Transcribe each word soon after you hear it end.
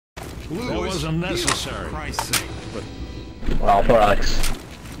That wasn't necessary. Well, for Alex.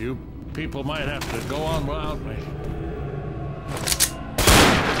 You people might have to go on without me.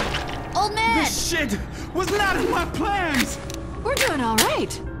 Old man! This shit was not in my plans! We're doing all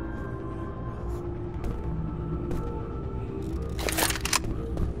right.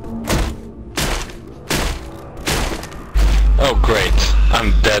 Oh great,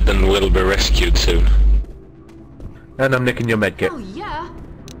 I'm dead and will be rescued soon. And I'm nicking your medkit. Oh yeah.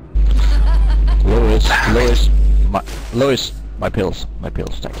 Louis, my pills, thank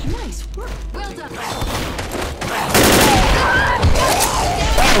you. Nice work. Well done.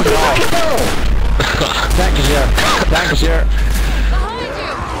 Oh no! Thank you, sir. Thank you, sir. Behind you.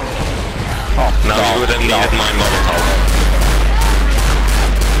 Oh, Now you would have needed my Molotov.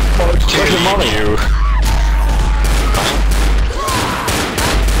 where's your money?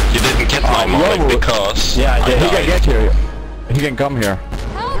 You didn't get my Molotov because... Yeah, I did. He died. can get here. He can come here.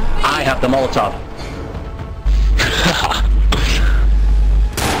 Help me. I have the Molotov.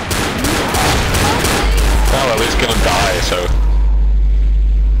 Oh, well, he's gonna die, so...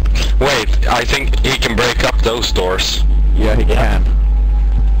 Wait, I think he can break up those doors. Yeah, he can.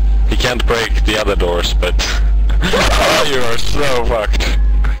 He can't break the other doors, but... Oh, you are so fucked.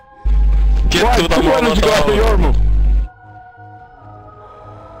 Get to the Molotov! Your move.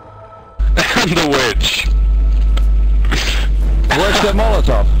 And the witch! Where's the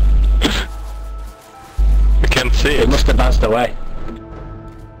Molotov? I can't see It it. must have bounced away.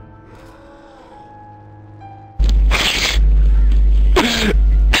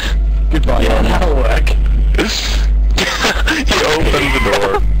 Goodbye. Yeah, that'll work. He opened the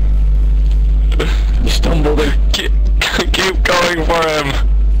door. You stumbled in. Keep going for him!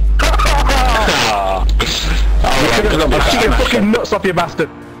 I'm shooting fucking nuts off you bastard!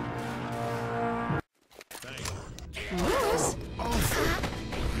 Louis?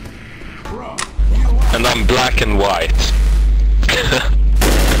 And I'm black and white.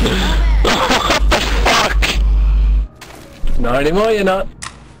 What the fuck? Not anymore, you're not.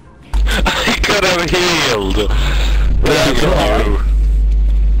 I could have healed. Thank you.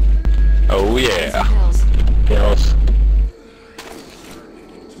 Oh yeah. Kills.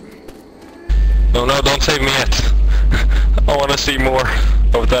 No, no, don't save me yet. I want to see more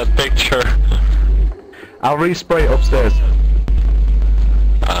of that picture. I'll respray it upstairs.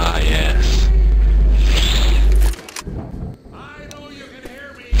 Ah, yes.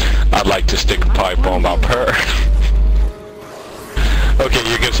 I'd like to stick a pipe bomb up her. Okay,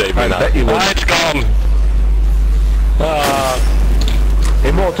 you can save me now. Bet you will. Ah, it's gone!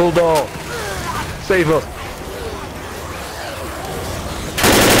 Immortal door! Save us!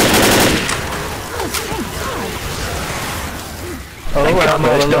 Oh, I'm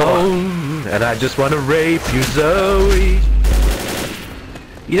all alone, and I just want to rape you, Zoe.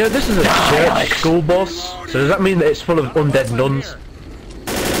 You know, this is a church school bus, so does that mean that it's full of undead nuns?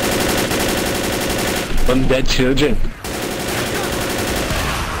 Undead children.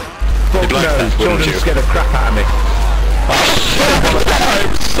 Fuck like no, that, children wouldn't you? scare the crap out of me.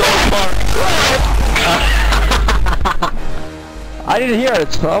 I'm so fucked! I didn't hear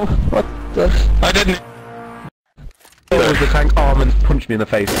it, Tom. What the? I didn't... It was the tank arm and punched me in the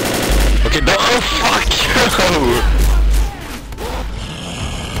face. Okay, no, oh fuck you!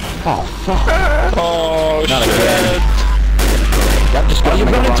 Oh, fuck. Oh Not shit! again. Yep, just go. You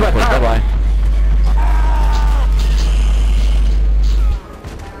run into a car. Bye-bye.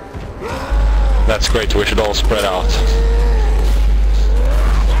 That's great, we should all spread out.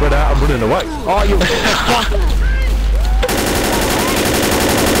 Spread out, I'm running away. Oh, you fuck!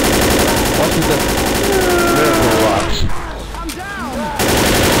 What is the miracle rocks?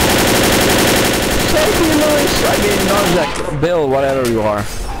 Save me, Louis! I mean, Narzak, Bill, whatever you are.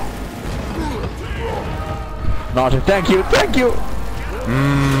 Narzak, thank you, thank you!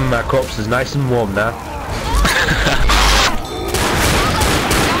 My corpse is nice and warm now.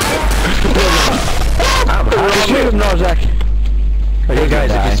 Shoot him, Narzak! Hey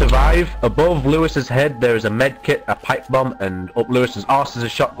guys, if you survive, above Lewis's head there is a med kit, a pipe bomb, and up Lewis's arse is a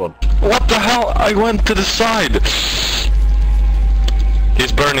shotgun. What the hell? I went to the side!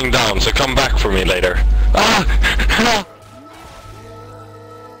 He's burning down, so come back for me later. Ah!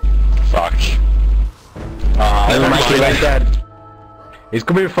 Fuck. Never He's mind. dead. He's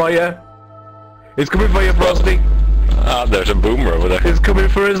coming for you. He's coming for you, Frosty. Ah, there's a boomer over there. He's coming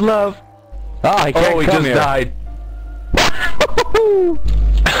for his love. Ah, he can't Oh, he come just here. died.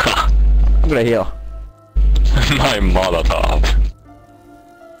 I'm gonna heal. My Molotov.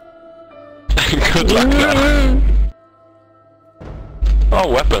 Good luck now.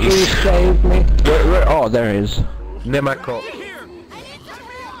 Oh, weapons. Please save me. Where, oh, there he is. Near my corpse.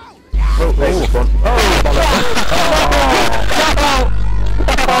 Oh, hey, this one.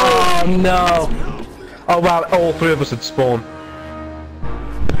 Oh, no! Oh wow, all three of us had spawned.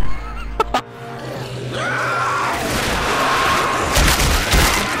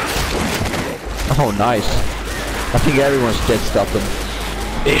 Oh, nice. I think everyone's dead stopped them.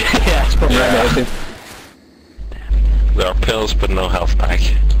 Yeah, it's probably amazing. There are pills, but no health pack.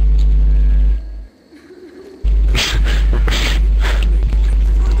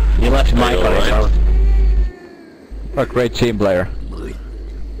 You left Mike on it, right? What a great team player.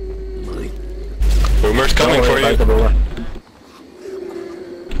 Boomer's coming for you.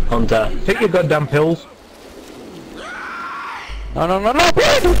 Hunter. Take your goddamn pills. No, no, no, no!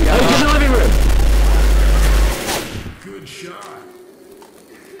 Into the living room!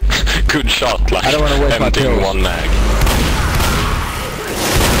 Good shot, like I don't wanna waste my emptying pills. one mag.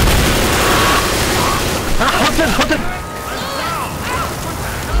 Hunter!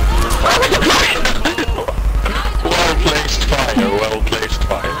 Well placed fire, well placed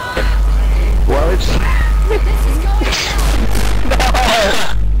fire. Well, it's...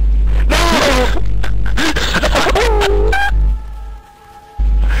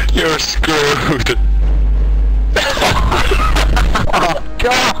 You're screwed. Oh,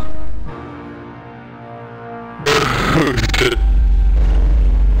 God!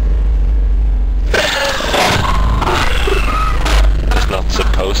 It's not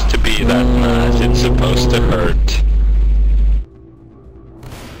supposed to be that nice, it's supposed to hurt.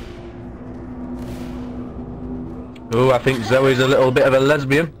 Ooh, I think Zoe's a little bit of a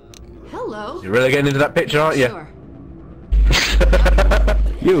lesbian. Hello. You're really getting into that picture, aren't you? Sure.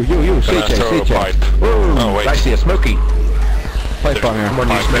 You, Can I throw a CJ. pipe? Ooh, Oh wait. I see a Smokey. Pipe bomb here. Come on,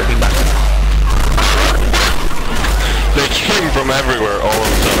 you Pipe. smoking bastard. They came from everywhere all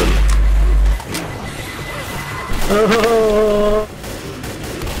of a sudden.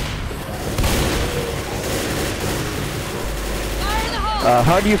 Fire in the hole.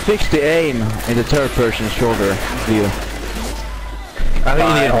 How do you fix the aim in the third person shoulder view? I think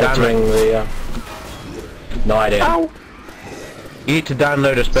you need to altering download. No idea. You need to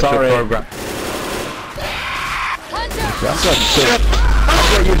download a special Sorry. program. Hunter. I'm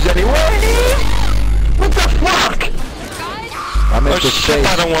gonna use it anyway! What the fuck? Guys. I Oh missed the shit, space.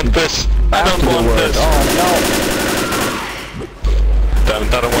 I don't want this. I After don't the want word. this. Oh Damn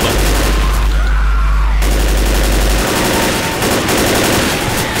it, I don't wanna.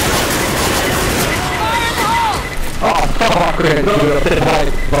 no! Oh fuck! We're gonna put a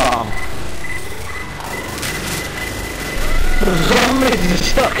pipe bomb. Zombies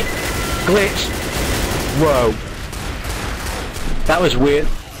stuck. Glitch. Whoa. That was weird.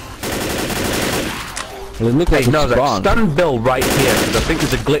 Well, it looked like Hey, it's Narzak, spawned. stand Bill right here, because I think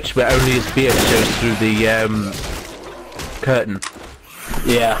there's a glitch where only his beard shows through the curtain.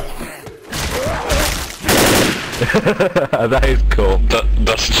 Yeah. That is cool.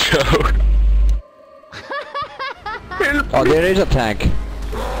 That's a joke. Oh, there is a tank.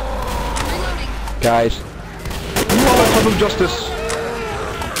 Reloading. Guys, Molotov of justice.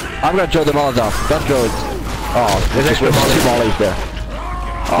 I'm gonna throw the Molotov. Don't throw it. Oh, there's extra two mollies. mollies there.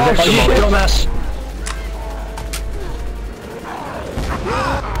 There's extra mollies. Dumbass.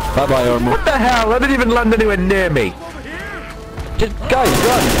 Bye bye, Ormo. What the hell? That didn't even land anywhere near me. Just, guys,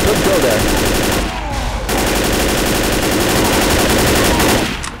 run! Don't go there.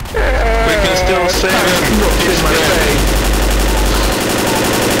 We can still save him. He's In my dead. face.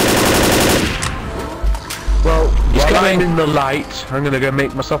 Well, while coming. I'm in the light, I'm gonna go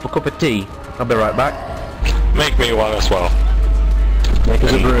make myself a cup of tea. I'll be right back. Make me one as well. Make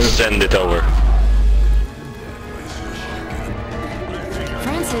us a brew. And send it over.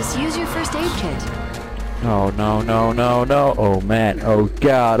 Francis, use your first aid kit. No, no, no, no, no. Oh man, oh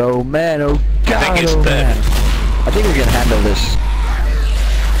god, oh man, oh god, think it's oh dead. man. I think we can handle this.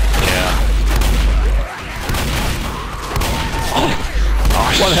 Yeah.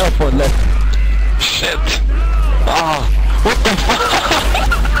 One health point left. Shit. Ah. What the fuck?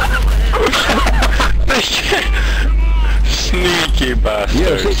 Sneaky bastard.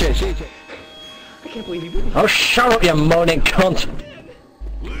 Yo, CJ. Oh, shut up, you moaning cunt.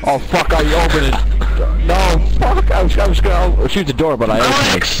 Oh fuck, I opened it. No, fuck, I was gonna shoot the door, but I opened it.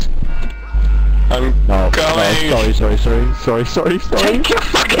 Alex! I'm No, going. no, sorry. Take your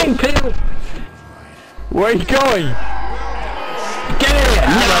fucking pill. Where are you going? Get here.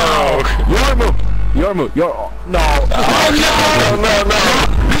 No! Your move, no. Oh no!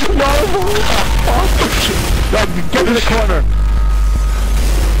 No, get in the corner.